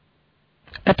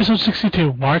Episode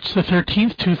 62, March the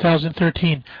 13th,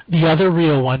 2013, the other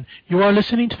real one. You are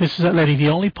listening to This is Atleti, the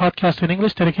only podcast in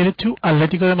English dedicated to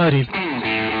Atlético de Madrid.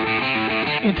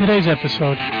 In today's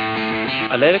episode,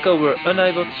 Atletico were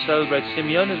unable to celebrate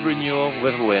Simeone's renewal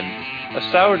with a win. A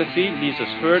sour defeat leaves us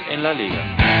third in La Liga.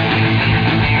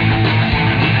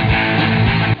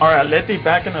 Are Atleti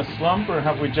back in a slump, or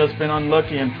have we just been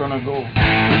unlucky in front of goal?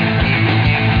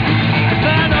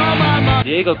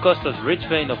 Diego Costa's rich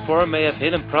vein of form may have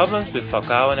hidden problems with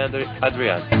Falcao and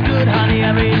Adrian.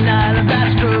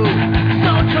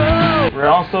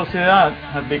 Real Sociedad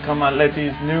have become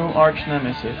Atleti's new arch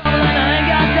nemesis.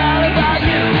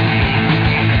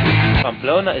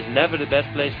 Pamplona is never the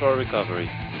best place for a recovery.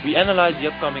 We analyze the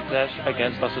upcoming clash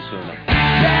against Osasuna.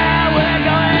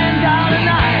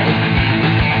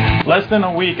 Less than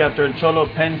a week after Cholo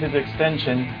penned his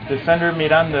extension, defender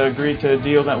Miranda agreed to a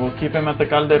deal that will keep him at the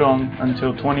Calderón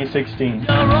until 2016.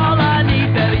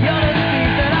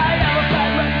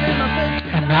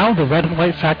 and now the red and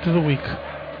white fact of the week.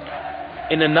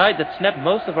 In a night that snapped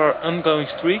most of our ongoing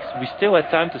streaks, we still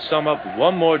had time to sum up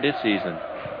one more this season.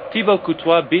 Thibaut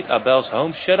Courtois beat Abel's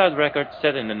home shutout record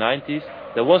set in the 90s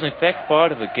that was in fact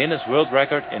part of a Guinness World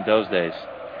Record in those days.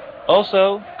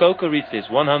 Also, Coco reached his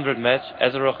 100th match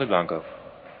as a Rojiblanco.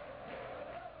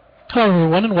 Hello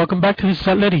everyone and welcome back to This is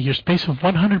Atleti, your space of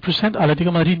 100%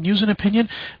 Atlético Madrid news and opinion.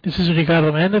 This is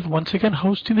Ricardo Mendez once again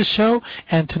hosting the show,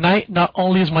 and tonight not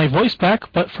only is my voice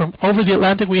back, but from over the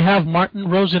Atlantic we have Martin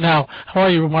Rosenau. How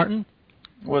are you, Martin?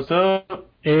 What's up?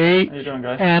 Hey. How you doing,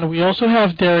 guys? And we also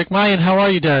have Derek Mayan. How are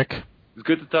you, Derek? It's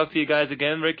good to talk to you guys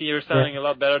again. Ricky, you're sounding a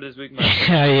lot better this week, man.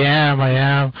 I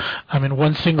am. I'm in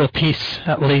one single piece,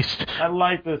 at least. I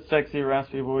like the sexy,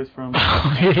 raspy voice from...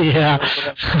 yeah.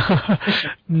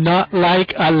 Not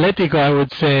like Atletico, I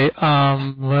would say.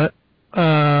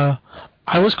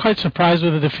 I was quite surprised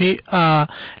with the defeat.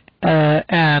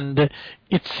 And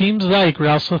it seems like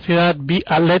Real Sociedad beat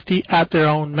Atleti at their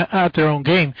own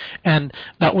game. And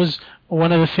that was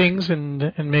one of the things,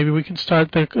 and maybe we can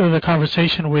start the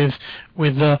conversation with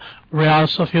the Real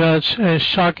Sociedad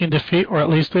shocking defeat, or at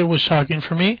least it was shocking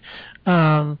for me.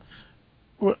 I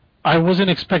wasn't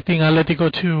expecting Atletico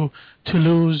to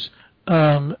lose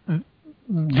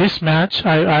this match.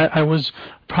 I was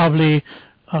probably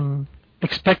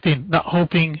expecting, not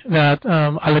hoping that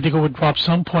Atletico would drop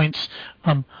some points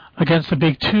against the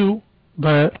big two.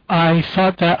 But I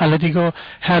thought that Atletico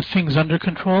had things under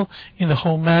control in the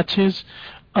home matches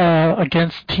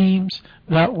against teams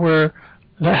that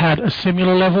had a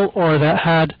similar level, or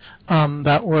that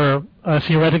were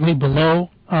theoretically below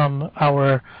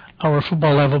our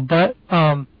football level. But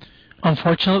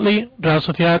unfortunately, Real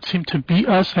Sociedad seemed to beat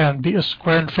us and beat us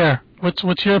square and fair.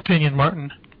 What's your opinion,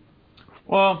 Martin?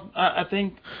 Well, I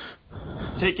think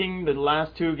taking the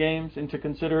last two games into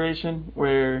consideration,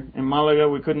 where in Malaga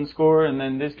we couldn't score, and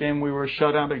then this game we were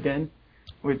shut out again,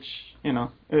 which,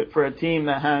 for a team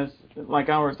that has, like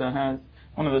ours, that has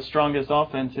one of the strongest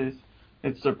offenses,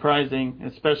 it's surprising,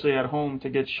 especially at home, to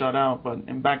get shut out. But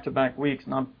in back-to-back weeks,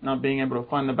 not being able to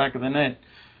find the back of the net.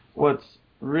 What's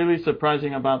really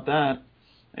surprising about that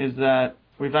is that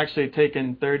we've actually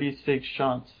taken 36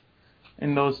 shots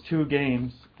in those two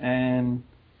games, and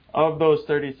of those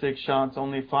 36 shots,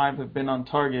 only 5 have been on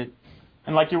target.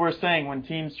 And like you were saying, when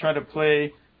teams try to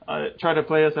play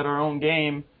us at our own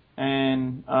game,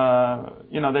 and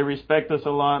they respect us a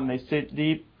lot and they sit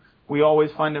deep, we always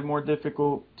find it more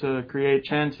difficult to create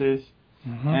chances.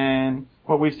 Mm-hmm. And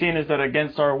what we've seen is that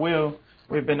against our will,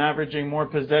 we've been averaging more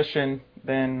possession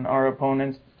than our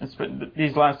opponents.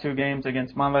 These last two games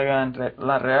against Malaga and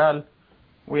La Real,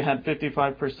 we had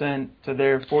 55% to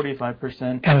their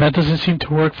 45%. And that doesn't seem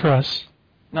to work for us.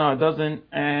 No, it doesn't.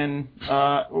 And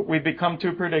we've become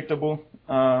too predictable.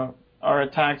 Our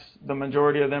attacks, the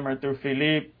majority of them are through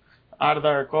Filipe, Arda,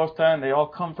 or Costa, and they all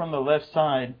come from the left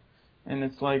side. And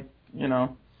it's like,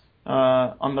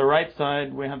 on the right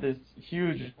side, we have this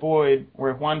huge void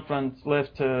where Juanfran's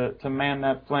left to man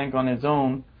that flank on his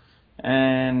own.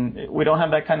 And we don't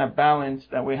have that kind of balance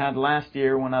that we had last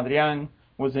year when Adrian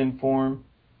was in form.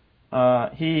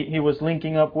 He was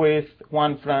linking up with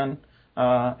Juanfran,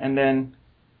 and then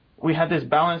we had this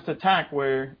balanced attack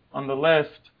where on the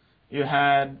left you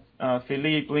had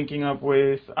Filipe linking up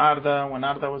with Arda when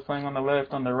Arda was playing on the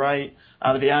left. On the right,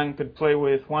 Adrian could play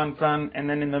with Juanfran, and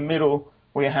then in the middle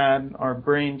we had our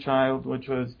brainchild, which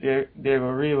was Diego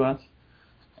Rivas.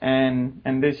 And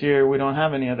this year we don't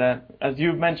have any of that. As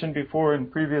you've mentioned before in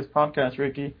previous podcasts,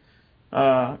 Ricky,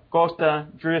 Costa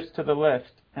drifts to the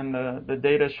left. And the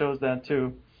data shows that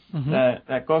too. Mm-hmm.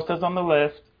 That Costa's on the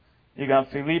left, you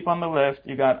got Filipe on the left,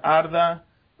 you got Arda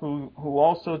who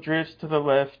also drifts to the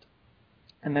left.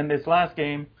 And then this last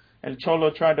game, El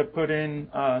Cholo tried to put in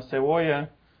Cebolla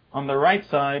on the right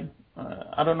side.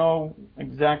 I don't know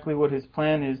exactly what his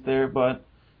plan is there, but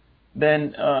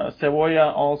then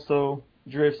Cebolla also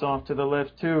drifts off to the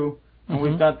left too. And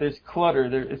we've got this clutter.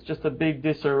 It's just a big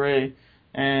disarray.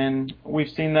 And we've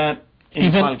seen that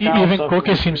even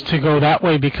Koke seems to go that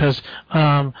way because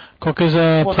Koke is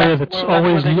a player that's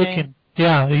always looking.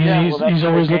 He's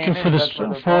always looking for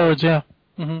the forwards. Yeah.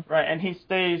 Mm-hmm. Right, and he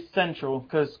stays central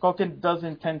because Koke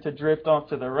doesn't tend to drift off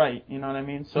to the right. You know what I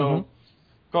mean? So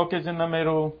Koke's in the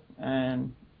middle,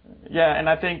 and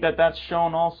I think that's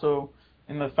shown also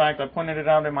in the fact I pointed it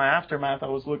out in my aftermath. I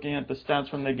was looking at the stats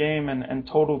from the game and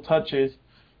total touches,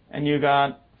 and you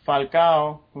got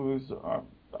Falcao, who's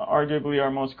arguably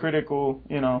our most critical,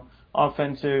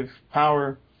 offensive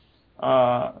power.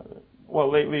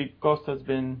 Lately Costa's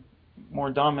been more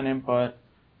dominant, but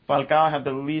Falcao had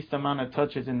the least amount of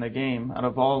touches in the game out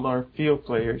of all our field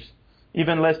players,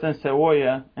 even less than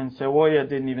Cebolla, and Cebolla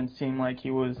didn't even seem like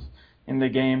he was in the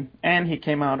game, and he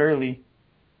came out early.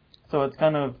 So it's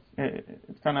kind of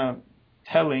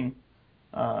telling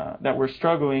that we're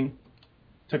struggling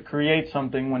to create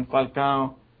something when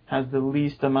Falcao has the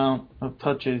least amount of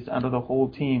touches out of the whole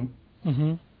team,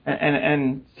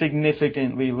 and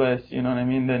significantly less. You know what I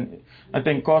mean? Then I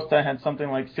think Costa had something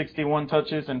like 61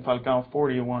 touches and Falcao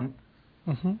 41.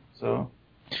 So,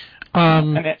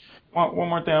 and one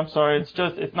more thing. I'm sorry.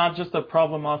 It's not just a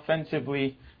problem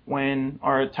offensively when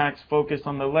our attacks focus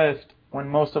on the left. When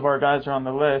most of our guys are on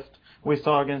the left, we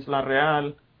saw against La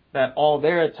Real that all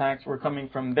their attacks were coming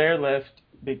from their left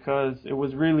because it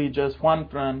was really just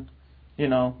Juanfran,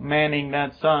 manning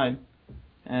that side,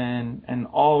 and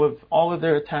all of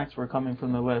their attacks were coming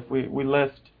from the left. We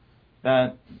left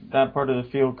that part of the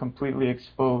field completely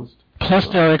exposed. Plus,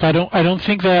 Derek, I don't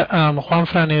think that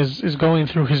Juanfran is going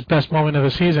through his best moment of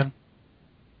the season.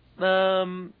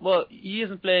 Well, he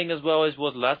isn't playing as well as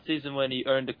was last season when he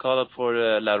earned the call-up for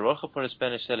La Roja for the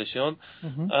Spanish Selección.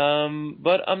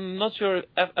 But I'm not sure.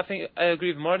 I think I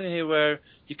agree with Martin here where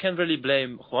you can't really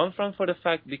blame Juanfran for the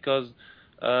fact because,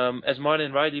 as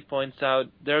Martin rightly points out,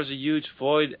 there's a huge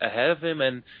void ahead of him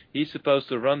and he's supposed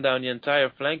to run down the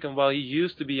entire flank. And while he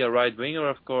used to be a right winger,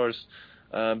 of course,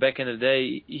 back in the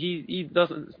day, he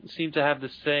doesn't seem to have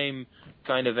the same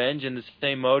kind of engine, the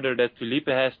same motor that Felipe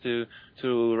has to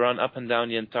run up and down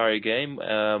the entire game,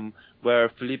 where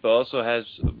Felipe also has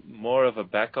more of a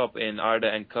backup in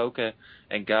Arda and Koke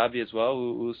and Gabi as well,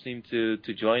 who seem to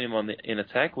join him in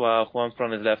attack, while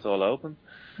Juanfran is left all open.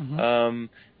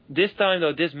 This time,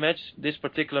 though, this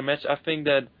particular match, I think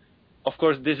that, of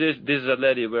course, this is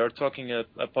Atleti. We are talking a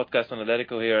podcast on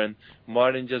Atletico here, and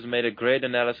Martin just made a great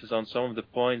analysis on some of the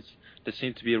points that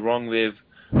seem to be wrong with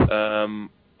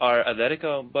our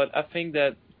Atletico. But I think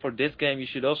that for this game, you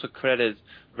should also credit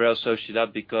Real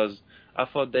Sociedad because I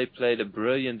thought they played a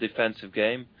brilliant defensive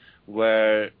game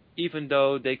where even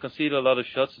though they conceded a lot of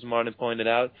shots, as Martin pointed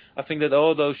out, I think that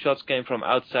all those shots came from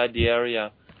outside the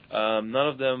area. None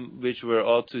of them which were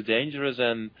all too dangerous,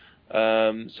 and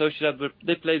Sociedad,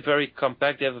 they played very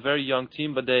compact. They have a very young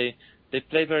team, but they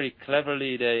play very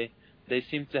cleverly. They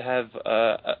seem to have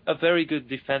a very good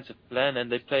defensive plan,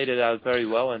 and they played it out very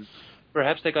well. And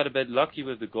perhaps they got a bit lucky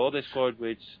with the goal they scored,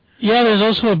 which... Yeah, there's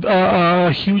also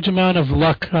a huge amount of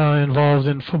luck involved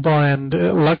in football, and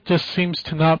luck just seems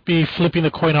to not be flipping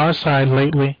the coin our side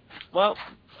lately. Well,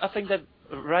 I think that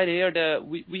right here,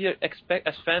 we expect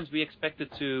as fans, we expected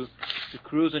to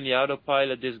cruise on the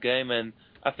autopilot this game, and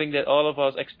I think that all of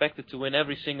us expected to win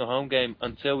every single home game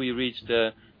until we reached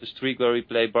the streak where we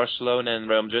play Barcelona and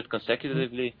Real Madrid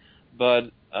consecutively.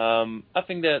 But I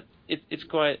think that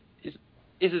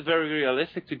is it very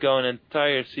realistic to go an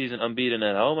entire season unbeaten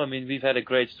at home? I mean, we've had a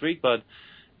great streak, but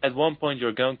at one point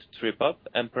you're going to trip up,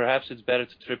 and perhaps it's better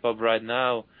to trip up right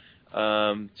now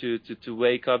to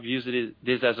wake up, use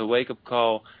this as a wake-up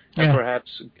call, and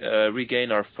perhaps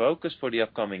regain our focus for the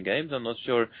upcoming games. I'm not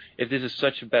sure if this is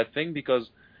such a bad thing because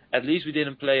at least we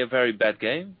didn't play a very bad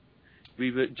game.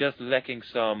 We were just lacking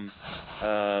some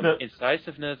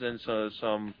incisiveness and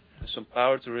some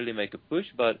power to really make a push,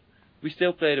 but we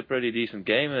still played a pretty decent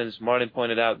game. As Martin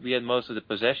pointed out, we had most of the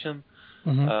possession.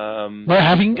 Well,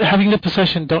 having the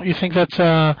possession, don't you think that's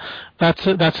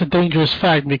a dangerous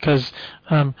fact because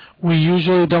we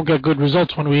usually don't get good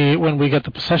results when we get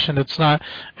the possession. It's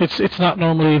not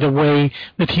normally the way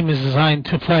the team is designed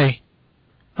to play.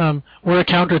 We're a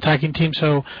counter-attacking team,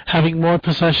 so having more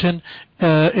possession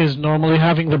is normally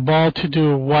having the ball to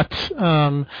do what,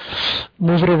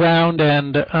 move it around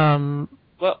and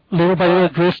little by little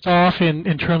drift off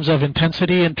in terms of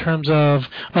intensity, in terms of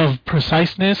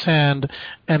preciseness, and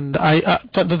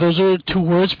those are two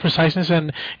words, preciseness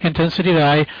and intensity, that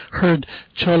I heard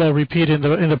Cholo repeat in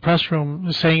the press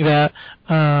room, saying that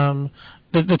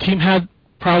the team had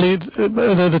probably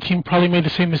the team probably made the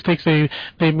same mistakes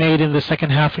they made in the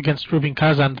second half against Rubin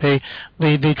Kazan.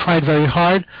 They tried very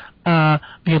hard. The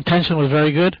intention was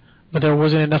very good, but there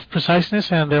wasn't enough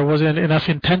preciseness and there wasn't enough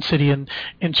intensity in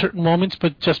certain moments.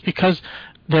 But just because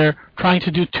they're trying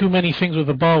to do too many things with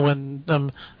the ball, when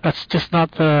that's just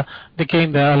not the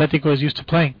game that Atletico is used to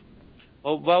playing.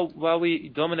 Well, while we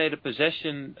dominated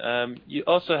possession, you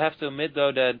also have to admit,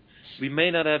 though, that we may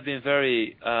not have been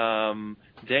very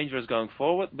dangerous going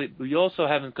forward, but we also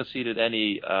haven't conceded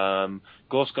any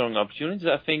goal-scoring opportunities.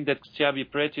 I think that Xabi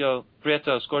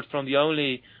Prieto scored from the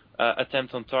only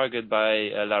attempt on target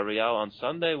by La Real on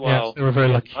Sunday, while yes, they were very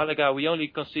lucky. Malaga, we only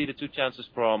conceded 2 chances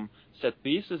from set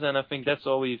pieces, and I think that's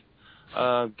all we've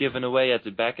given away at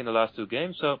the back in the last 2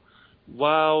 games. So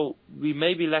while we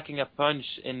may be lacking a punch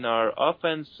in our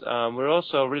offense, we're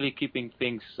also really keeping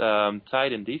things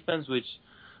tight in defense, which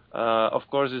of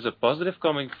course is a positive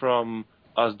coming from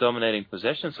us dominating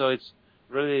possession. So it's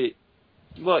really,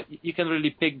 well, you can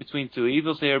really pick between 2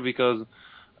 evils here, because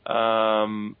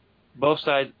both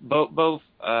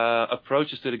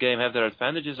approaches to the game have their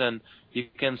advantages, and you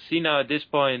can see now at this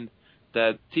point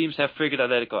that teams have figured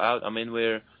Atletico out. I mean,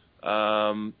 we're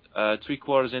 3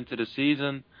 quarters into the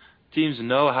season. Teams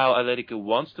know how Atletico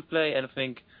wants to play, and I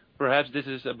think perhaps this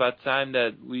is about time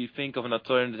that we think of an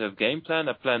alternative game plan,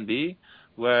 a plan B,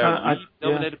 where we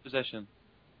dominate possession.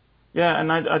 Yeah,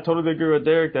 and I totally agree with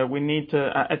Derek that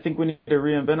I think we need to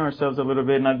reinvent ourselves a little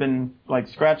bit, and I've been like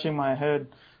scratching my head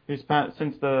since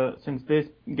this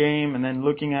game, and then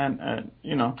looking at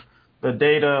the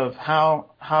data of how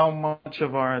much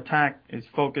of our attack is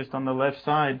focused on the left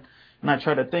side, and I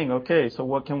try to think, okay, so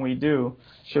what can we do?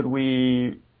 Should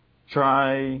we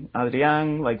try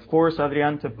Adrian, force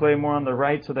Adrian to play more on the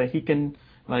right so that he can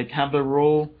have the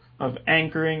role of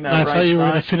anchoring that right side? I thought you were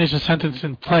going to finish the sentence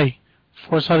in play.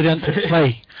 Force Adrian to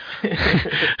play.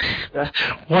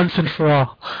 Once and for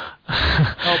all.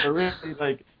 No, but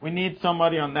really, we need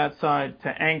somebody on that side to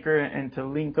anchor and to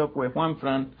link up with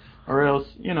Juanfran, or else,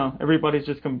 everybody's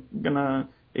just gonna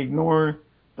ignore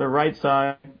the right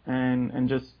side and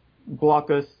just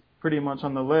block us pretty much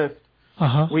on the left.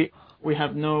 Uh-huh. We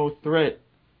have no threat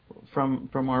from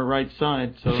our right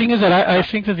side. So the thing is that I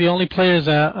think that the only players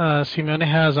that Simeone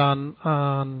has on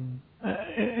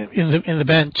in the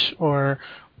bench or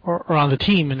on the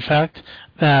team, in fact,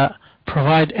 that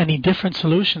provide any different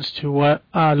solutions to what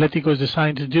Atletico is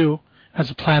deciding to do as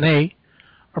a plan A,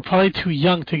 are probably too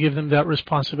young to give them that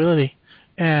responsibility.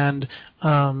 And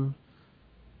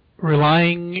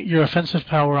relying your offensive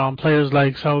power on players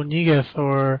like Saúl Ñíguez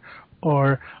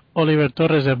or Oliver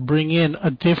Torres that bring in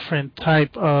a different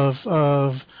type of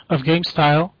game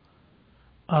style,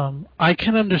 I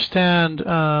can understand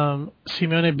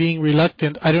Simeone being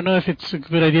reluctant. I don't know if it's a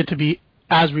good idea to be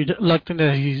as reluctant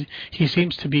as he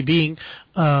seems to be being,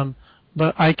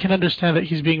 but I can understand that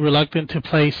he's being reluctant to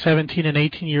play 17 and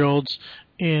 18-year-olds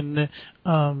in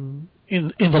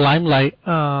the limelight,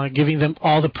 giving them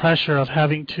all the pressure of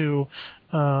having to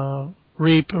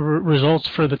reap results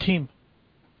for the team.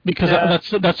 Because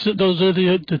those are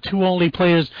the 2 only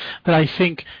players that I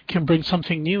think can bring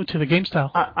something new to the game style.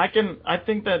 I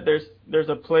think that there's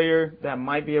a player that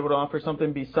might be able to offer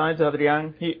something besides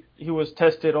Adrian. He was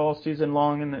tested all season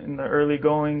long in the early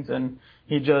goings, and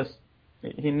he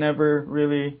never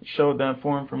really showed that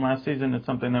form from last season. It's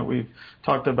something that we've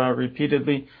talked about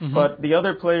repeatedly. Mm-hmm. But the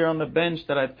other player on the bench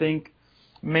that I think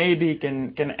maybe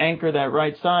can anchor that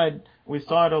right side, we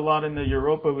saw it a lot in the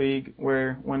Europa League,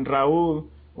 where when Raúl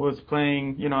was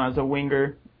playing, as a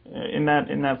winger in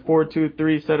that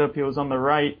 4-2-3 setup, he was on the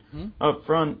right up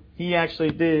front. He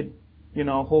actually did,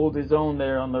 hold his own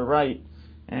there on the right.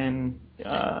 And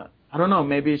I don't know,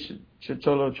 maybe should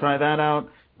Cholo try that out?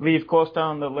 Leave Costa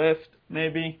on the left,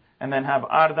 maybe, and then have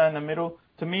Arda in the middle.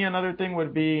 To me, another thing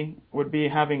would be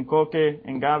having Koke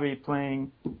and Gavi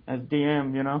playing as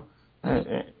DM.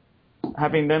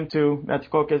 Having them two, that's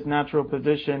Koke's natural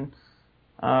position.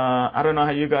 I don't know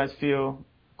how you guys feel.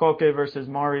 Koke versus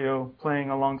Mario playing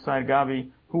alongside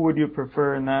Gavi. Who would you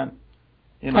prefer in that?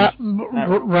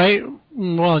 Right.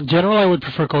 Well, in general, I would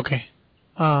prefer Koke.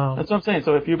 That's what I'm saying.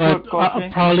 So if you put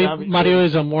Koke, probably Gavi, Mario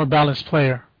is a more balanced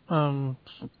player.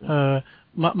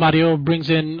 Mario brings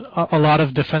in a lot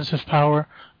of defensive power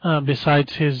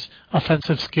besides his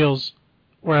offensive skills,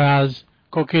 whereas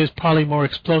Koke is probably more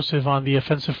explosive on the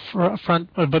offensive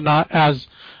front, but not as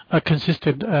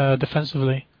consistent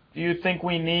defensively. Do you think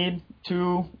we need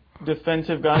two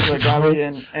defensive guys like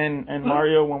Gavi and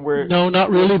Mario when we're no, not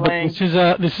really. playing?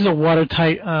 But this is a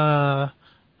watertight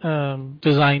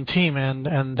design team,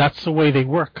 and that's the way they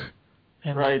work.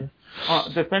 And, right.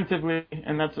 Defensively,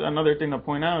 and that's another thing to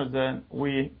point out, is that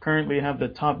we currently have the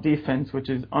top defense, which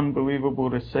is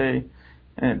unbelievable to say,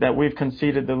 that we've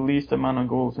conceded the least amount of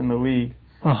goals in the league.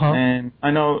 And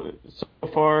I know so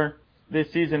far this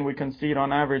season we concede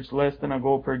on average less than a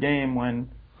goal per game,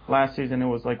 when last season it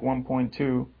was like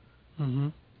 1.2. Mm-hmm.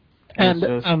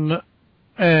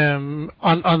 And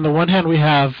on the one hand, we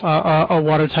have a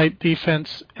watertight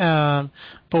defense, but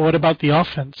what about the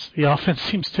offense? The offense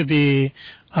seems to be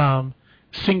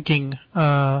sinking.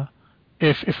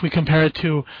 If we compare it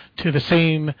to the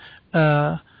same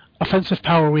offensive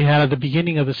power we had at the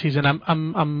beginning of the season,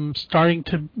 I'm starting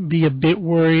to be a bit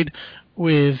worried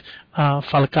with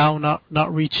Falcao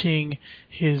not reaching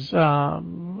his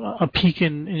a peak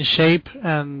in shape,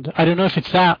 and I don't know if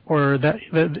it's that or that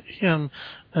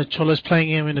Cholo is playing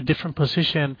him in a different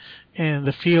position in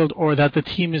the field, or that the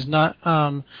team is not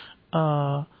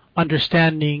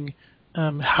understanding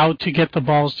how to get the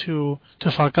balls to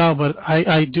Falcao. But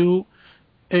I do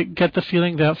get the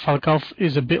feeling that Falcao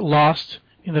is a bit lost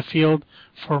in the field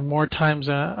for more time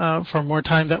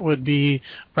that would be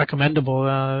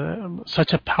recommendable.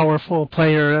 Such a powerful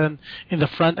player and in the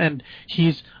front, and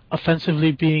he's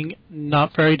offensively being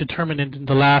not very determined in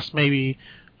the last maybe.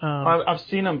 I've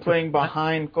seen him playing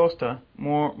behind Costa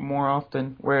more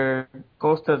often, where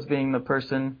Costa's being the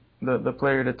person, the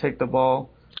player to take the ball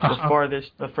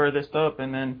the furthest up,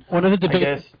 and then one of the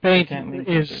debates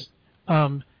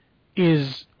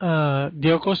is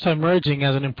Diego Costa emerging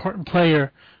as an important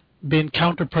player been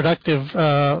counterproductive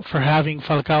for having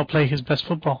Falcao play his best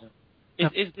football?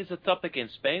 Is this a topic in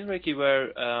Spain, Ricky,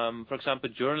 where, for example,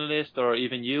 journalists or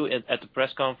even you at the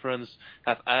press conference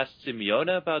have asked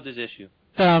Simeone about this issue?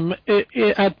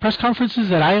 At press conferences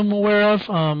that I am aware of,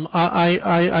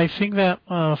 I think that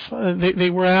they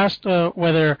were asked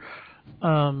whether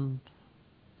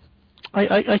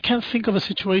I can't think of a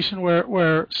situation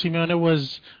where Simeone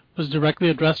was directly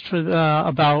addressed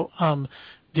about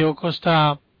Diego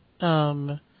Costa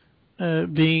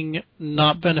being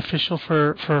not beneficial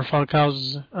for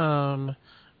Falcao's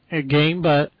game,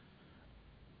 but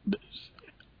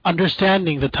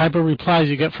understanding the type of replies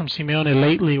you get from Simeone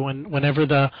lately whenever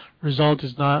the result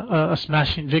is not a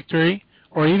smashing victory,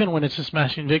 or even when it's a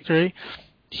smashing victory,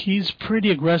 he's pretty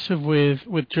aggressive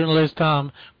with journalists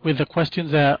with the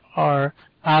questions that are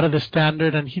out of the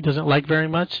standard and he doesn't like very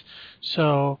much.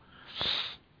 So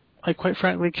I quite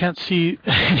frankly can't see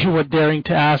anyone daring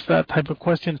to ask that type of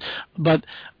question. But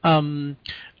I'll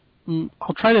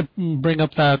try to bring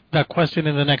up that question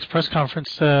in the next press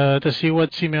conference to see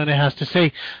what Simeone has to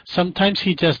say. Sometimes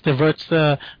he just diverts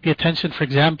the attention. For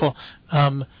example,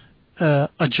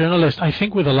 a journalist, I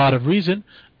think with a lot of reason,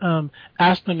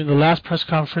 asked him in the last press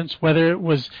conference whether it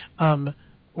was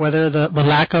whether the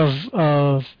lack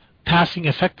of passing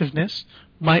effectiveness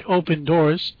might open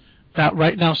doors that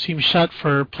right now seem shut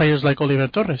for players like Oliver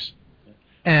Torres.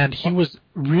 And he was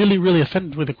really, really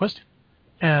offended with the question.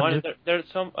 Martin, there's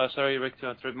some. Sorry, Rick, to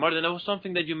interrupt. Martin, there was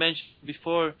something that you mentioned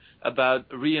before about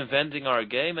reinventing our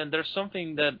game, and there's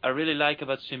something that I really like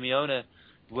about Simeone,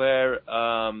 where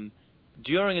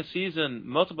during a season,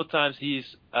 multiple times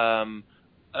he's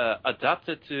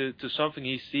adapted to something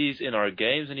he sees in our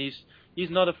games, and he's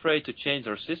not afraid to change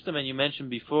our system. And you mentioned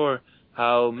before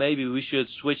how maybe we should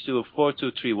switch to a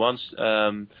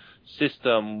 4-2-3-1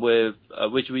 system with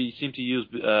which we seem to use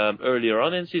earlier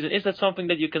on in the season. Is that something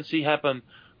that you can see happen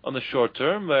on the short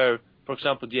term, where, for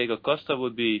example, Diego Costa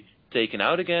would be taken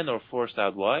out again or forced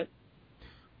out wide?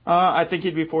 I think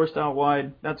he'd be forced out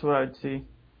wide. That's what I'd see,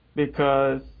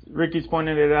 because Ricky's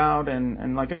pointed it out,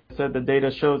 and like I said, the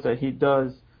data shows that he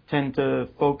does tend to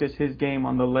focus his game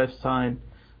on the left side.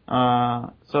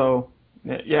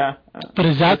 Yeah. But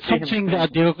is that something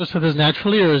that Diego Costa does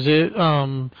naturally, or is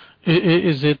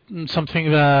it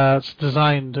something that's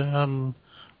designed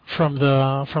from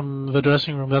the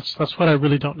dressing room? That's what I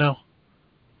really don't know.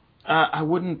 I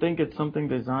wouldn't think it's something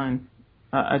designed.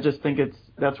 I just think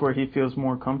that's where he feels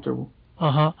more comfortable.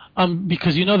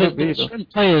 Because there's certain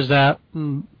players that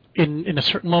in a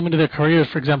certain moment of their career,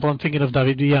 for example, I'm thinking of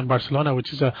David Villa in Barcelona,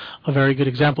 which is a very good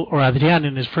example, or Adrian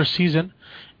in his first season.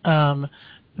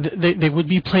 They would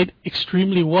be played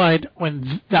extremely wide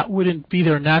when that wouldn't be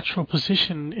their natural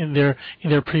position in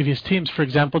their previous teams. For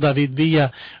example, David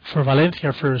Villa for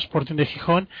Valencia, for Sporting de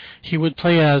Gijón, he would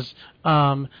play as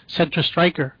center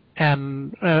striker.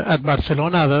 And at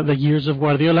Barcelona, the years of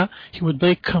Guardiola, he would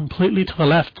play completely to the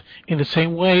left. In the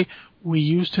same way, we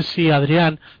used to see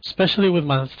Adrian, especially with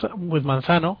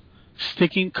Manzano,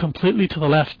 sticking completely to the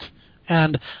left.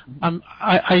 And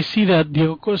I see that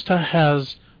Diego Costa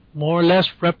has more or less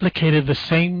replicated the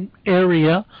same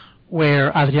area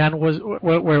where Adrian was,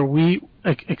 where we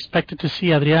expected to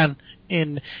see Adrian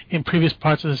in previous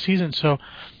parts of the season. So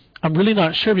I'm really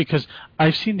not sure, because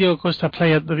I've seen Diego Costa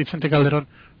play at the Vicente Calderón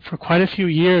for quite a few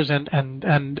years,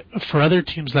 and for other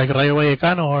teams like Rayo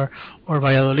Vallecano or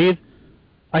Valladolid.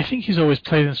 I think he's always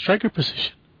played in striker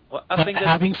position. Well, I think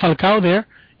having Falcao there,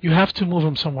 you have to move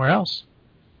him somewhere else.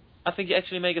 I think you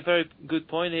actually make a very good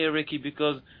point here, Ricky,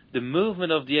 because the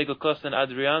movement of Diego Costa and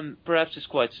Adrian perhaps is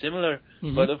quite similar.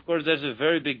 Mm-hmm. But of course, there's a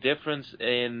very big difference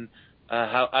in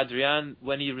how Adrian,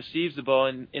 when he receives the ball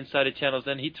inside the channels,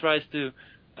 then he tries to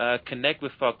connect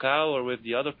with Falcao or with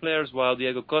the other players, while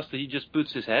Diego Costa, he just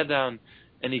puts his head down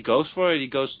and he goes for it. He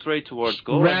goes straight towards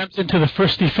goal. Rams into the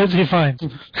first defense he finds.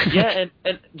 Yeah,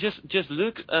 and just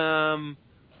look. During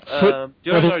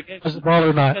our games, the ball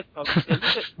or not. Look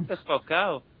at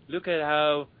Falcao. Look at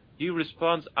how he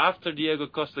responds after Diego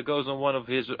Costa goes on one of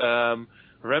his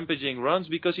rampaging runs,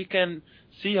 because you can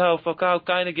see how Falcao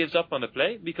kind of gives up on the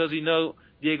play, because he knows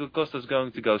Diego Costa's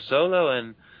going to go solo,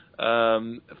 and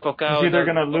Falcao... He's either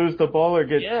going to lose the ball or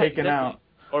get taken out.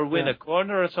 Or win a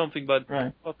corner or something, but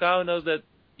Falcao knows that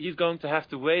he's going to have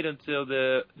to wait until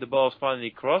the ball is finally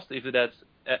crossed, if that's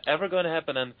ever going to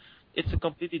happen, and it's a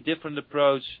completely different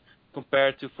approach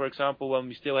compared to, for example, when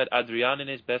we still had Adrian in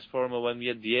his best form, or when we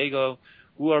had Diego,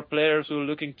 who are players who are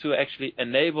looking to actually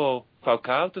enable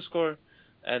Falcao to score.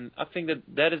 And I think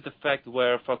that is the fact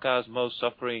where Falcao is most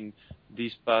suffering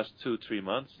these past 2-3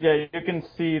 months. Yeah, you can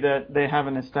see that they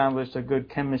haven't established a good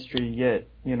chemistry yet,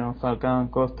 Falcao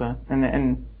and Costa.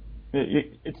 And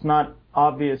it's not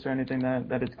obvious or anything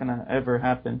that it's going to ever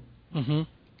happen. Mm-hmm.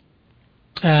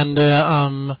 And,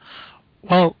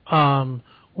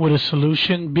 would a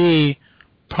solution be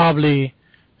probably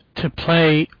to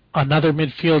play another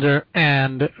midfielder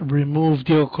and remove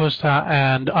Diego Costa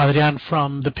and Adrian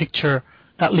from the picture,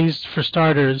 at least for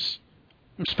starters,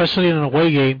 especially in an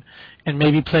away game, and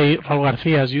maybe play Raul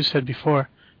Garcia, as you said before,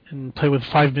 and play with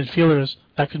 5 midfielders?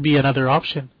 That could be another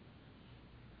option.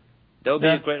 That would be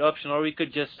a great option, or we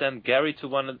could just send Gary to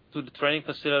the training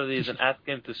facilities and ask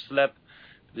him to slap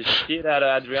the shit out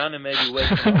of Adrian and maybe wait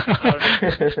for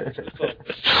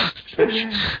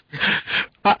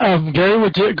Gary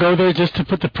would go there just to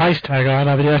put the price tag on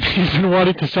Adrian. He's been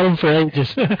wanting to sell him for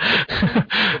ages. He'll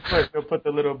put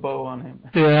the little bow on him.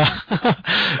 Yeah.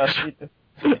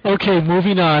 Okay,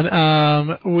 moving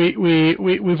on.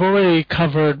 We've already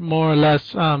covered more or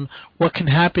less what can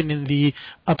happen in the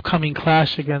upcoming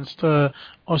clash against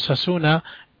Osasuna,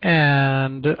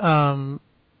 and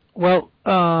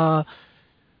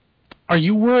are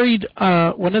you worried?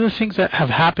 One of the things that have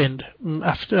happened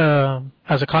after,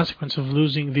 as a consequence of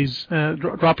losing these,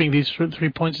 dropping these 3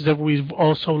 points, is that we've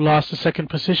also lost the second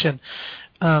position.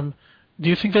 Do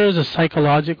you think there is a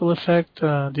psychological effect?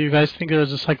 Do you guys think there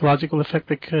is a psychological effect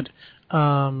that could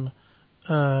have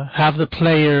the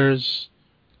players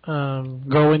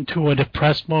go into a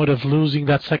depressed mode of losing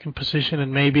that second position,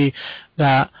 and maybe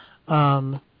that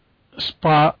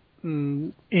spot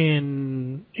in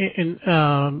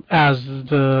as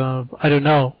the, I don't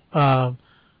know,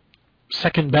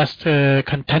 second best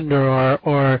contender,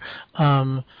 or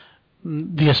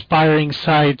the aspiring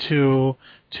side to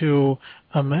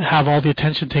have all the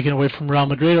attention taken away from Real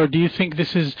Madrid? Or do you think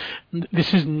this is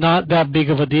not that big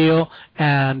of a deal,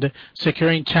 and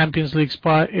securing Champions League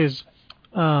spot is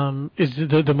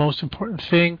the most important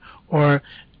thing? Or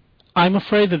I'm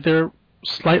afraid that they're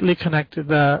slightly connected,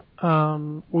 that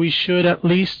we should at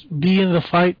least be in the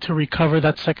fight to recover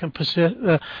that second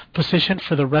position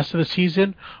for the rest of the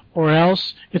season, or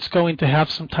else it's going to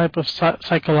have some type of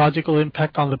psychological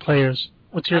impact on the players.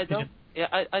 What's your opinion?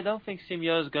 I don't think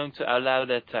Simeone is going to allow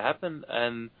that to happen,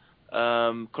 and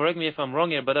correct me if I'm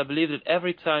wrong here, but I believe that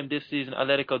every time this season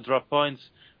Atletico dropped points,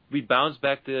 we bounced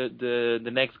back the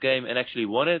next game and actually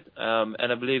won it.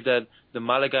 And I believe that the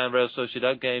Malaga and Real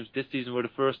Sociedad games this season were the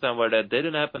first time where that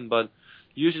didn't happen. But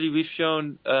usually we've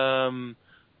shown a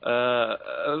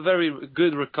very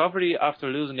good recovery after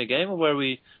losing a game, where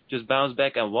we just bounced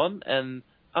back and won. And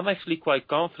I'm actually quite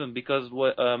confident because,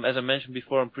 as I mentioned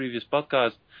before on previous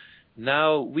podcasts,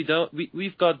 now we've got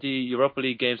the Europa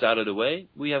League games out of the way.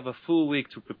 We have a full week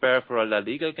to prepare for our La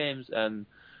Liga games, and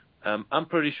I'm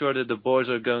pretty sure that the boys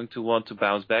are going to want to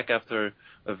bounce back after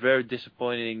a very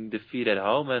disappointing defeat at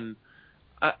home, and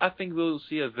I think we'll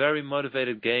see a very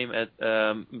motivated game at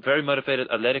very motivated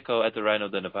Atletico at the Reino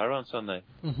de Navarra on Sunday.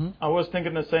 Mm-hmm. I was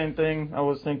thinking the same thing. I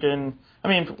was thinking, I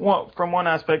mean, from one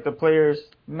aspect, the players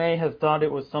may have thought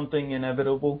it was something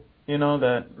inevitable,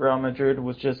 that Real Madrid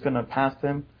was just going to pass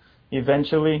them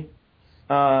eventually.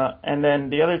 And then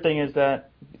the other thing is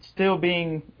that still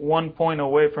being 1 point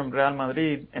away from Real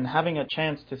Madrid and having a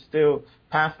chance to still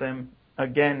pass them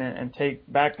again and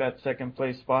take back that second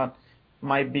place spot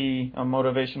might be a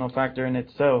motivational factor in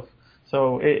itself.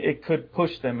 So it could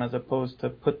push them as opposed to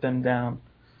put them down.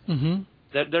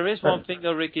 Mm-hmm. There is one thing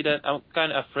though, Ricky, that I'm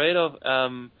kind of afraid of,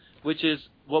 which is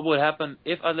what would happen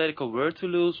if Atletico were to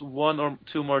lose 1 or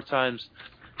 2 more times,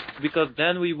 because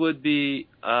then we would be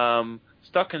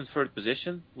stuck in third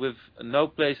position with no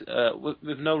place,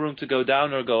 with no room to go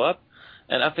down or go up.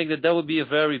 And I think that would be a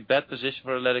very bad position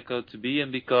for Atletico to be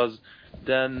in, because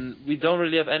then we don't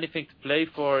really have anything to play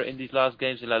for in these last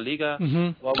games in La Liga.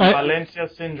 Mm-hmm. Well, Valencia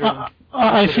syndrome.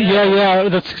 I think,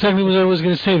 that's exactly what I was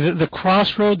going to say. The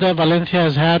crossroad that Valencia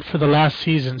has had for the last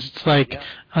seasons, it's like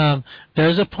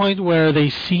there's a point where they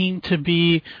seem to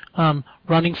be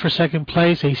running for second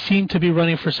place. They seem to be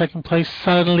running for second place.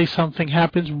 Suddenly something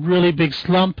happens, really big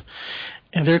slump,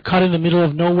 and they're caught in the middle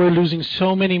of nowhere, losing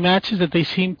so many matches that they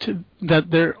seem to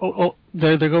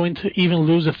they're going to even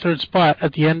lose a third spot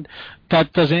at the end.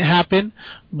 That doesn't happen,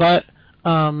 but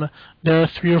there are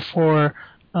 3 or 4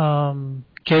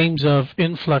 games of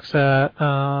influx that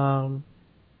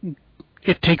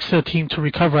it takes a team to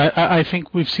recover. I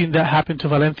think we've seen that happen to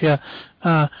Valencia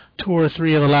 2 or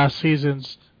 3 of the last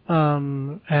seasons,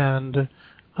 and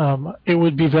it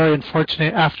would be very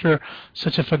unfortunate after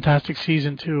such a fantastic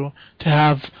season to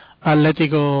have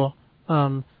Atletico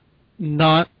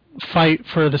not fight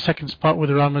for the second spot with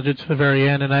Real Madrid to the very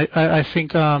end. And I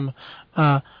think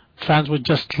fans would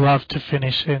just love to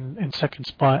finish in second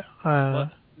spot.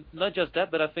 Well, not just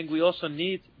that, but I think we also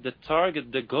need the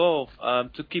target, the goal,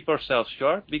 to keep ourselves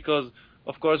sharp, because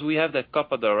of course we have that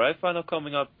Copa del Rey final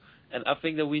coming up, and I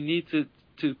think that we need to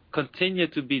continue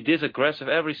to be this aggressive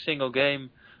every single game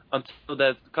until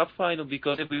that cup final,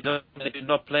 because if we're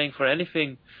not playing for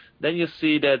anything, then you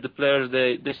see that the players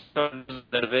they start losing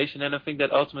motivation, and I think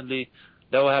that ultimately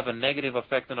that will have a negative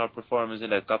effect on our performance in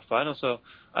that cup final. So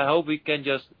I hope we can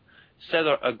just set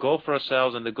a goal for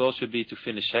ourselves, and the goal should be to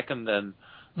finish second. And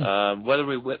whether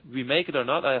we make it or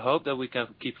not, I hope that we can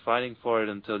keep fighting for it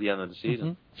until the end of the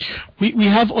season. Mm-hmm. We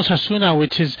have Osasuna,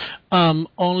 which is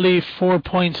only 4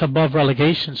 points above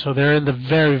relegation, so they're in the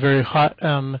very, very hot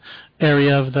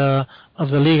area of the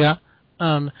Liga.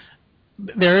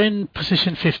 They're in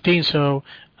position 15, so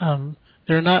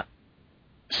they're not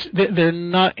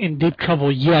in deep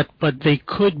trouble yet, but they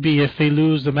could be if they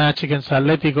lose the match against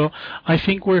Atletico. I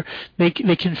think they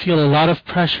can feel a lot of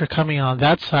pressure coming on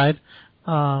that side.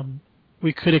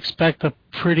 We could expect a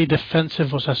pretty defensive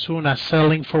Osasuna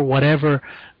selling for whatever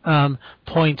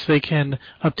points they can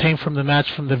obtain from the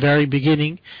match from the very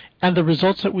beginning. And the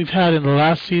results that we've had in the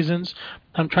last seasons,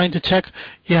 I'm trying to check,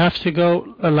 you have to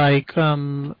go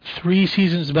 3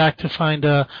 seasons back to find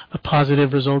a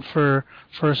positive result for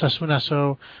Osasuna.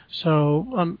 So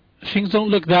things don't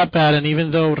look that bad, and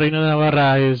even though Reino de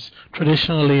Navarra is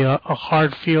traditionally a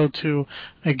hard field to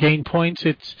gain points,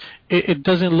 it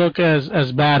doesn't look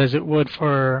as bad as it would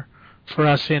for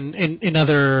us in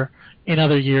other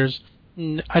years.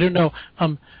 I don't know.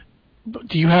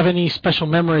 Do you have any special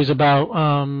memories about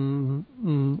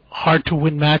hard to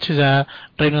win matches at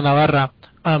Reino de Navarra?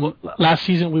 Last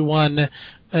season we won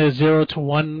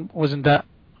 0-1. Wasn't that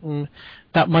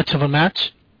much of a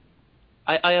match?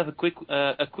 I have a quick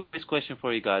question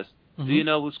for you guys. Mm-hmm. Do you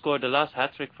know who scored the last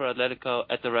hat-trick for Atletico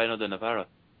at the Reino de Navarra?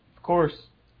 Of course.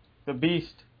 The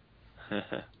Beast. Who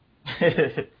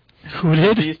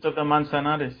did? The Beast of the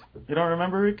Manzanares. You don't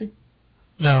remember, Ricky?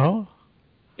 No.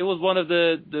 It was one of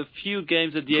the few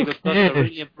games that Diego Costa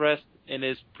really impressed in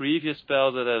his previous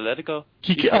spells at Atletico.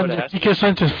 Quique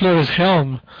Sanchez Flores'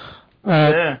 helm.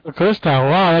 Costa,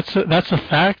 wow, that's a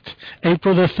fact.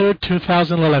 April the 3rd,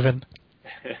 2011.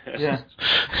 Yeah.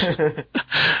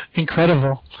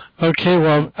 Incredible. Okay,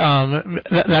 well,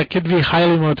 that could be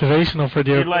highly motivational for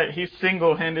Diego. He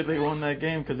single-handedly won that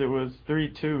game because it was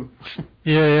 3-2.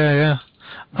 Yeah.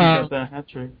 He got that hat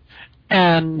trick.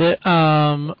 And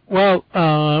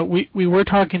we were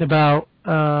talking about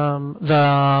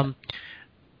the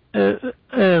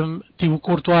Thibaut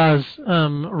Courtois'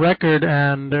 record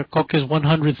and Coque's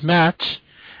 100th match.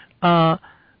 The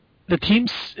team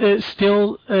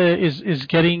still is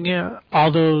getting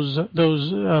all those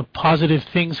positive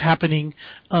things happening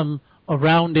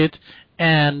around it,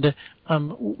 and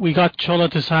we got Chola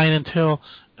to sign until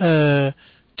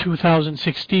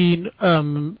 2016.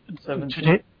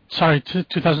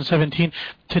 2017.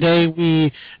 Today,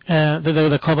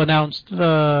 the club announced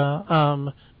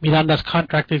Miranda's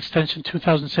contract extension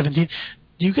 2017.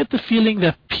 Do you get the feeling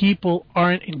that people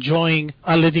aren't enjoying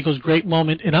Atletico's great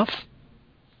moment enough?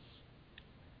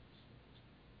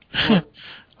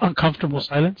 Uncomfortable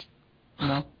silence.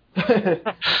 No.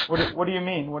 What do you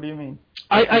mean? What do you mean?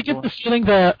 I get the feeling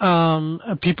that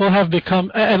people have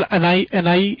become, and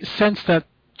I sense that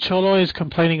Cholo is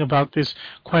complaining about this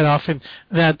quite often,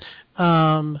 that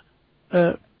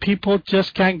people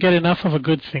just can't get enough of a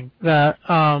good thing. That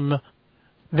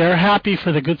they're happy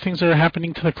for the good things that are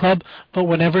happening to the club, but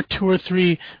whenever 2 or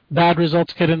 3 bad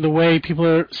results get in the way, people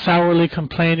are sourly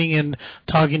complaining and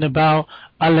talking about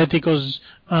Atletico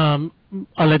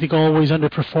always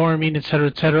underperforming, etc.,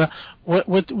 etc.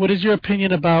 What is your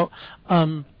opinion about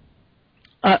the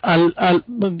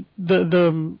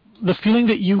feeling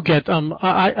that you get?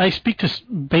 I speak to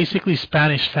basically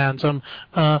Spanish fans.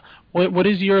 What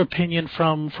is your opinion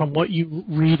from what you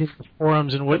read in the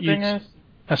forums and what the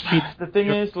thing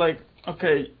is, like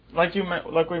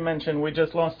we mentioned, we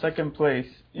just lost second place.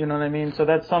 You know what I mean? So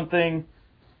that's something.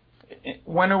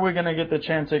 When are we gonna get the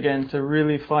chance again to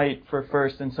really fight for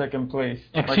first and second place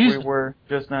like we were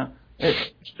just now?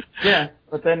 Yeah,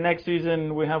 but then next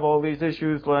season we have all these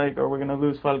issues like, are we gonna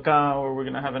lose Falcao, or we're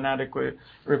gonna have an adequate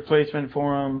replacement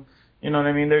for him? You know what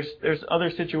I mean? There's other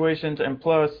situations, and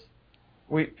plus,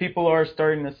 people are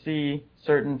starting to see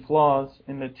certain flaws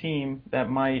in the team that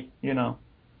might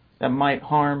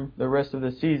harm the rest of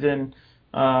the season.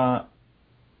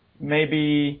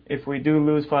 Maybe if we do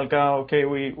lose Falcao, okay,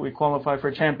 we qualify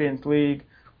for Champions League,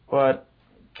 but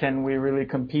can we really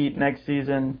compete next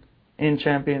season in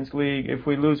Champions League if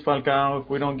we lose Falcao, if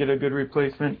we don't get a good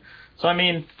replacement? So, I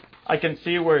mean, I can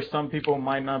see where some people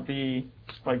might not be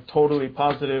like totally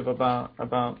positive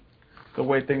about the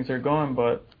way things are going,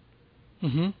 but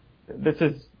this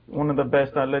is one of the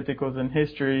best Atleticos in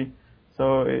history.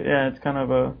 So, yeah, it's kind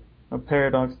of a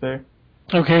paradox there.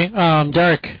 Okay,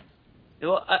 Derek.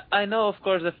 Well, I know, of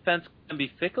course, that fans can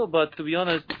be fickle, but to be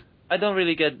honest, I don't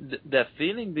really get that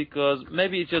feeling, because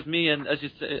maybe it's just me, and as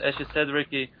you said,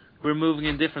 Ricky, we're moving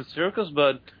in different circles,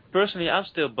 but personally, I'm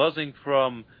still buzzing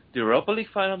from the Europa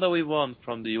League final that we won,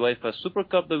 from the UEFA Super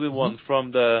Cup that we won, from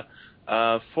the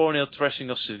 4-0 thrashing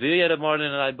of Sevilla that Martin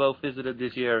and I both visited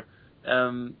this year.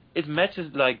 It's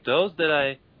matches like those that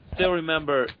I still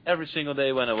remember every single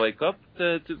day when I wake up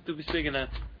to be speaking at.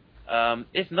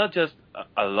 It's not just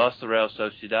a loss to Real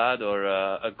Sociedad or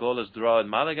a goalless draw in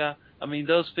Malaga. I mean,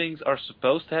 those things are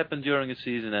supposed to happen during a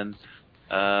season, and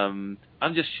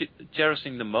I'm just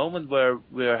cherishing the moment where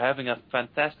we're having a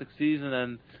fantastic season.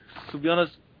 And to be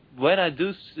honest, when I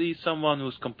do see someone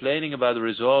who's complaining about the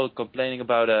result, complaining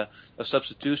about a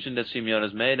substitution that Simeone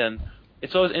has made, and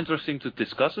it's always interesting to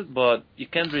discuss it, but you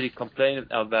can't really complain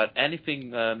about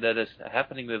anything that is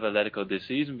happening with Atletico this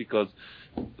season, because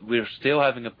we're still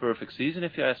having a perfect season,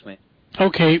 if you ask me.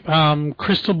 Okay,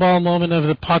 crystal ball moment of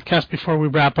the podcast before we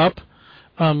wrap up.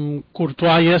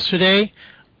 Courtois yesterday,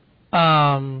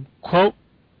 quote,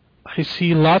 "I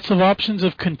see lots of options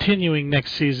of continuing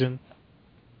next season."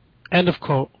 End of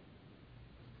quote.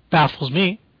 Baffles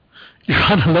me. You're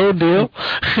on a loan deal.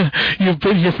 You've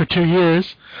been here for 2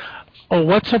 years. Oh,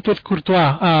 what's up with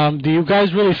Courtois? Do you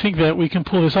guys really think that we can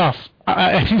pull this off?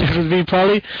 I think this would be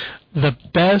probably the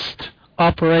best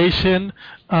operation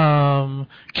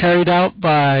carried out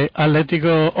by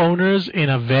Atletico owners in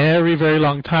a very, very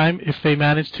long time if they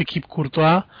manage to keep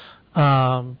Courtois.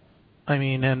 I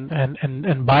mean,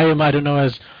 and buy him, I don't know,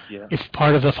 as if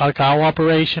part of the Falcao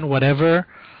operation, whatever.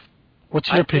 What's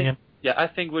your opinion? I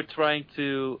think we're trying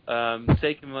to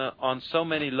take him on so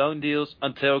many loan deals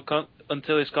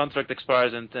until his contract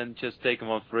expires, and then just take him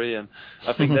on free. And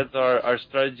I think that's our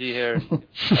strategy here.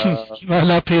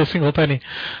 Not pay a single penny.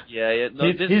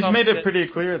 No, he's made it pretty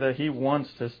clear that he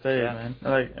wants to stay, man.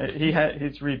 Like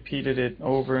he's repeated it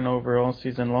over and over all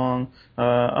season long.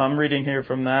 I'm reading here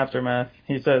from the aftermath.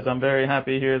 He says, "I'm very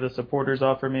happy here. The supporters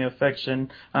offer me affection.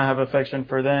 I have affection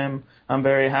for them. I'm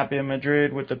very happy in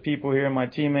Madrid with the people here and my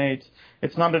teammates.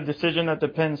 It's not a decision that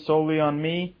depends solely on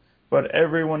me, but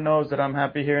everyone knows that I'm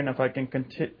happy here, and if I can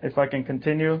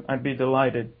continue, I'd be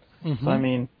delighted." So, I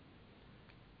mean,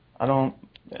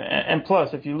 and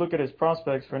plus, if you look at his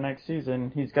prospects for next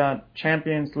season, he's got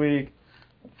Champions League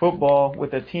football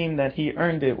with a team that he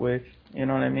earned it with, you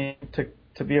know what I mean,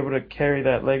 to be able to carry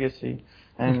that legacy.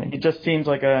 And he just seems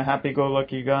like a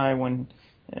happy-go-lucky guy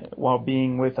while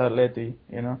being with Atleti,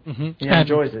 you know. He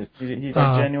enjoys it. He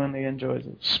genuinely enjoys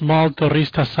it. Small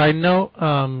Torrista side note,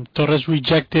 Torres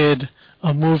rejected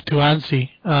move to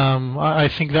Annecy. I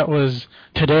think that was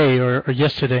today or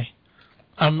yesterday.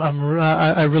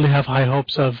 I really have high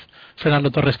hopes of Fernando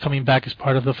Torres coming back as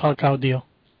part of the Falcao deal.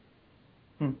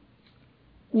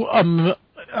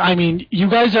 I mean, you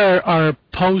guys are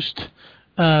post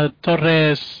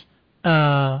Torres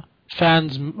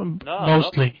fans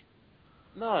mostly.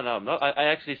 No, I'm not. I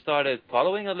actually started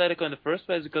following Atletico in the first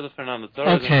place because of Fernando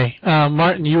Torres. Okay,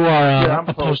 Martin, you are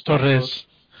a post Torres.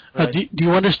 Right. Do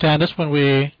you understand us when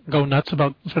we go nuts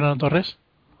about Fernando Torres?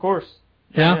 Of course.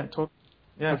 Yeah?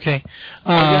 Yeah. Okay.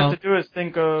 All you have to do is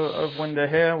think of when De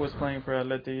Gea was playing for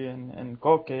Atleti and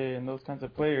Coque and those kinds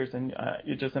of players, and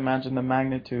you just imagine the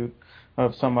magnitude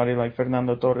of somebody like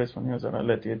Fernando Torres when he was at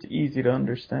Atleti. It's easy to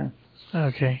understand.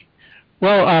 Okay.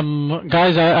 Well,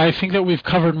 guys, I think that we've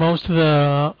covered most of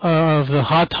the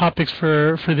hot topics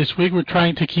for this week. We're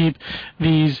trying to keep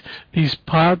these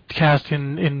podcasts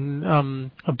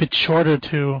in a bit shorter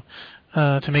to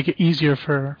make it easier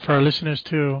for our listeners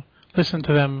to listen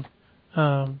to them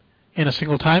in a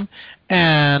single time.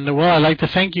 And well, I'd like to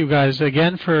thank you guys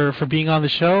again for being on the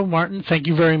show. Martin, thank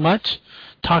you very much.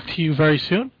 Talk to you very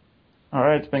soon. All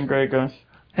right, it's been great, guys.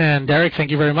 And Derek,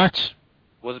 thank you very much.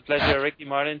 It was a pleasure, Ricky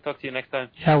Martin. Talk to you next time.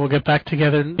 Yeah, we'll get back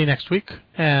together next week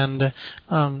and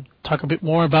talk a bit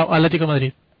more about Atletico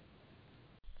Madrid.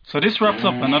 So this wraps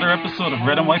up another episode of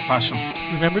Red and White Passion.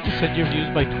 Remember to send your views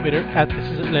by Twitter at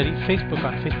ThisIsAtleti, Facebook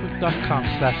on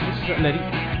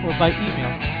Facebook.com/ThisIsAtleti, or by email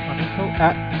on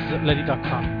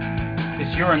info@ThisIsAtleti.com.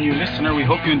 If you're a new listener, we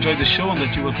hope you enjoyed the show and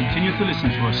that you will continue to listen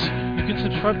to us. You can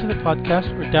subscribe to the podcast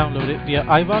or download it via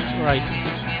iVoox or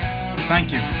iTunes.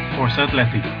 Thank you. Forza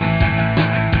Atleti.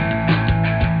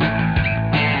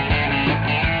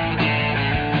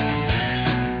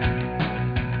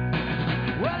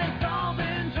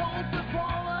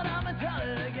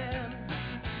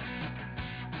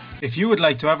 If you would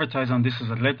like to advertise on This Is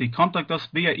Atleti, contact us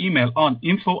via email on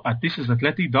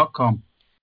info@thisisatleti.com.